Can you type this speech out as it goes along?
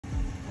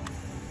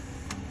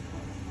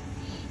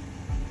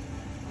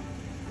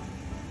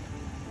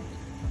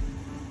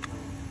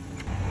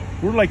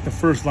we're like the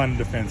first line of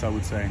defense, I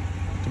would say,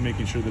 to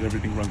making sure that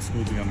everything runs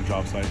smoothly on the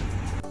job site.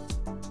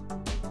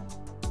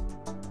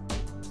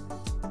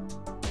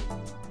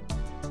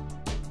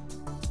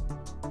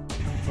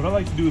 What I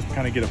like to do is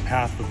kind of get a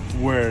path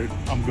of where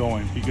I'm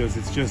going, because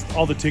it's just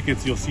all the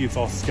tickets, you'll see it's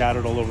all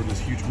scattered all over this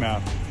huge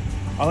map.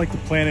 I like to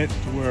plan it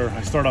to where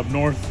I start up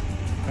north,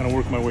 kind of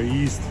work my way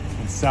east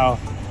and south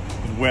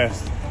and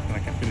west, and I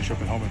can finish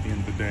up at home at the end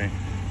of the day.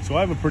 So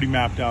I have a pretty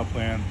mapped out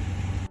plan.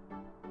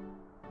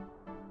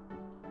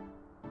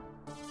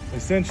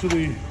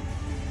 Essentially,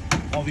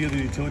 all the other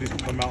utilities will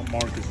come out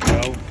marked as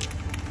well.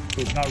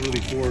 So it's not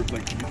really for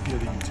like the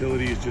other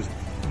utility, it's just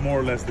more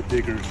or less the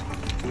diggers,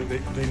 so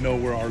that they know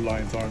where our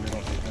lines are and they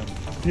don't hit them.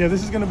 Yeah,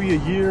 this is gonna be a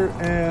year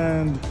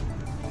and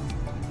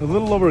a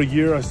little over a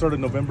year. I started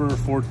November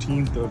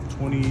 14th of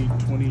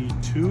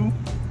 2022.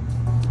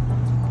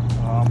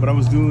 But I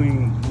was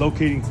doing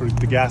locating for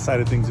the gas side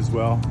of things as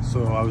well.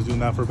 So I was doing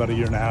that for about a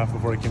year and a half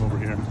before I came over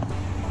here.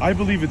 I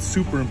believe it's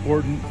super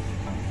important.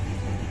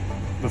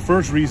 The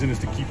first reason is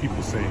to keep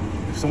people safe.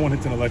 If someone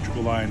hits an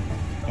electrical line,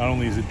 not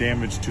only is it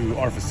damage to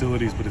our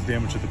facilities, but it's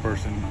damage to the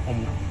person,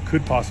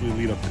 could possibly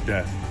lead up to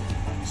death.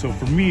 So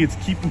for me, it's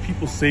keeping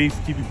people safe,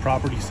 keeping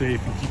property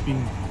safe, and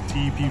keeping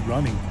TEP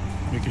running,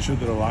 making sure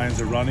that the lines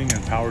are running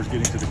and power is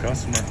getting to the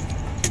customer,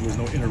 so there's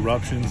no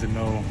interruptions and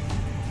no,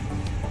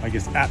 I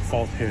guess,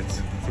 at-fault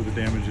hits for the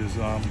damages.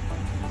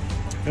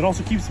 It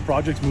also keeps the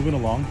projects moving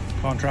along.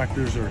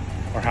 Contractors are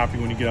happy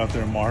when you get out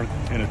there and mark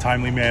in a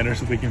timely manner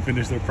so they can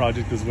finish their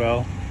project as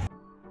well.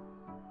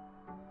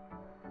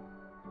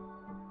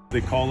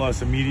 They call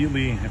us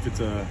immediately if it's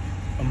an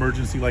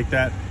emergency like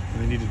that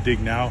and they need to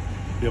dig now.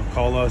 They'll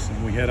call us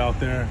and we head out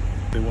there.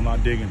 They will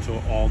not dig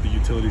until all the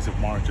utilities have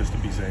marked, just to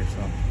be safe.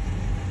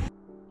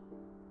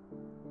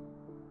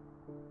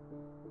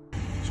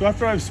 So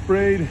after I've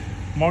sprayed,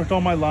 marked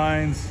all my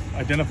lines,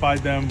 identified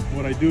them,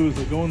 what I do is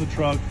I go in the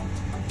truck,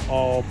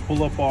 I'll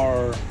pull up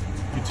our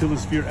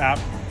Utilisphere app,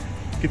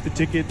 get the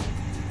ticket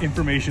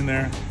information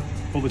there,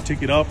 pull the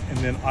ticket up, and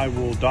then I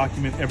will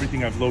document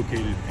everything I've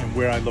located and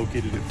where I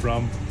located it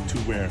from to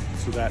where,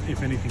 so that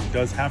if anything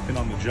does happen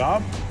on the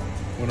job,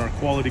 when our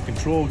quality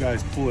control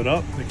guys pull it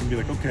up, they can be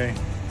like, okay,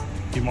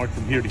 he marked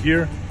from here to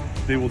here.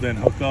 They will then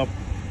hook up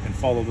and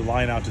follow the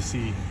line out to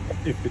see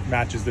if it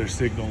matches their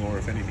signal or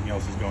if anything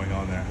else is going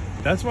on there.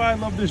 That's why I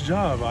love this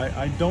job.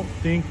 I don't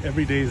think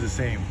every day is the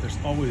same. There's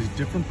always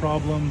different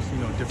problems, you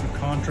know, different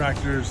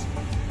contractors.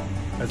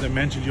 As I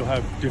mentioned, you'll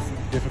have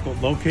difficult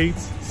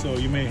locates. So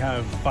you may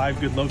have 5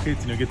 good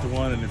locates and you'll get to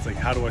one and it's like,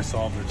 how do I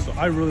solve it? So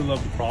I really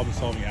love the problem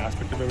solving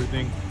aspect of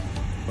everything.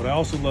 But I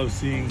also love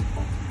seeing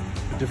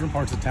the different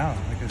parts of town.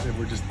 Like I said,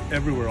 we're just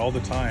everywhere all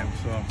the time.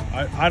 So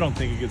I don't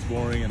think it gets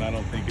boring, and I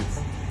don't think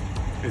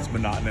it's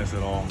monotonous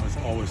at all. It's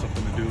always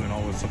something to do and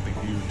always something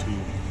new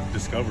to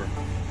discover.